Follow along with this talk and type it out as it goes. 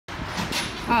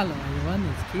Hello everyone,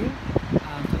 it's Q.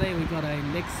 Today we got a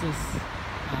Lexus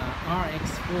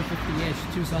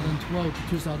RX450H 2012 to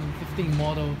 2015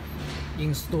 model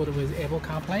installed with Apple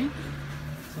CarPlay.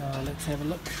 So let's have a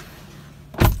look.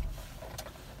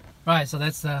 Right, so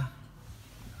that's the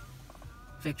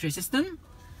factory system.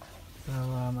 So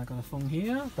I got a phone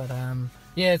here, but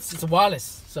yeah, it's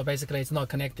wireless, so basically it's not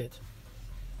connected.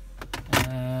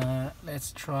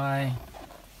 Let's try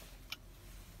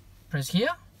press here.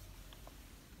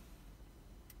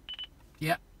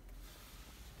 Yeah.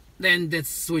 Then let's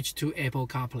switch to Apple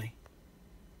CarPlay.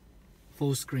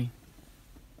 Full screen.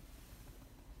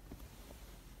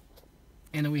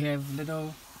 And we have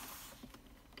little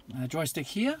joystick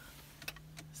here.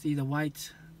 See the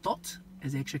white dot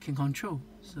as actually can control.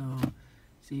 So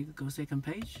see, go second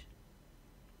page.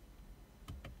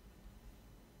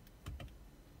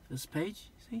 First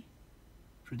page, see?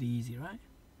 Pretty easy, right?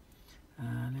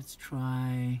 Let's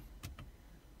try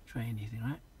anything,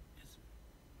 right?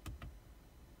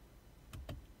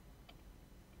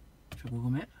 Try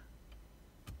Google Map.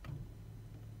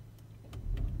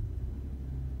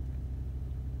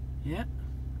 Yeah.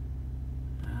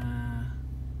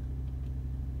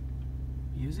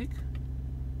 Music.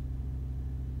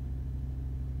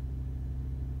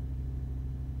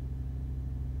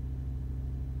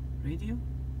 Radio.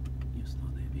 Yes,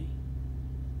 not heavy.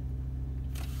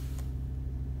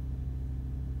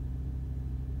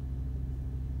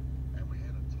 And we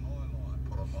had a tie line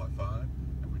put on my phone,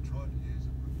 and we tried to use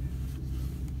it with the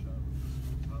show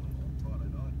the tunnel on Friday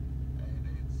night, and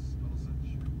it's not a such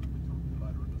issue. We talked to you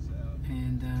later in this hour.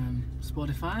 And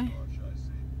Spotify We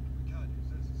can't use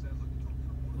this. It sounds like you're talking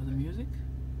from for the music.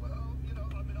 Well, you know,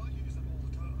 I mean, I use them all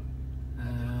the time.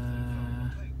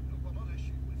 I've got an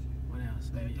issue with you. What else?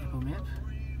 Maybe Apple Map. I'm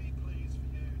really pleased for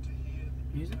you to hear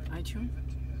that Music, iTunes. move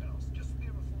into your house. Just be a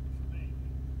thought for me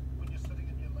when you're sitting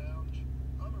in your lounge.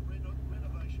 I'm a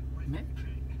renovation Map.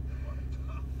 refugee.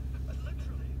 And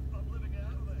literally, I'm living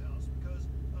out of the house because,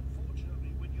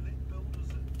 unfortunately, when you let builders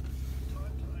in,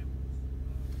 timetables.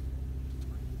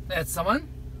 That's someone.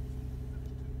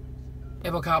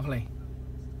 Apple CarPlay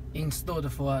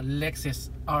installed for Lexus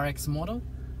RX model.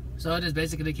 So it is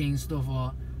basically can install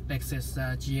for Lexus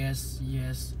GS,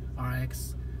 ES,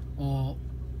 RX, or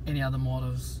any other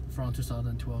models from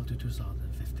 2012 to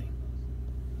 2015.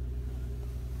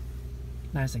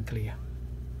 Nice and clear,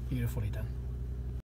 beautifully done.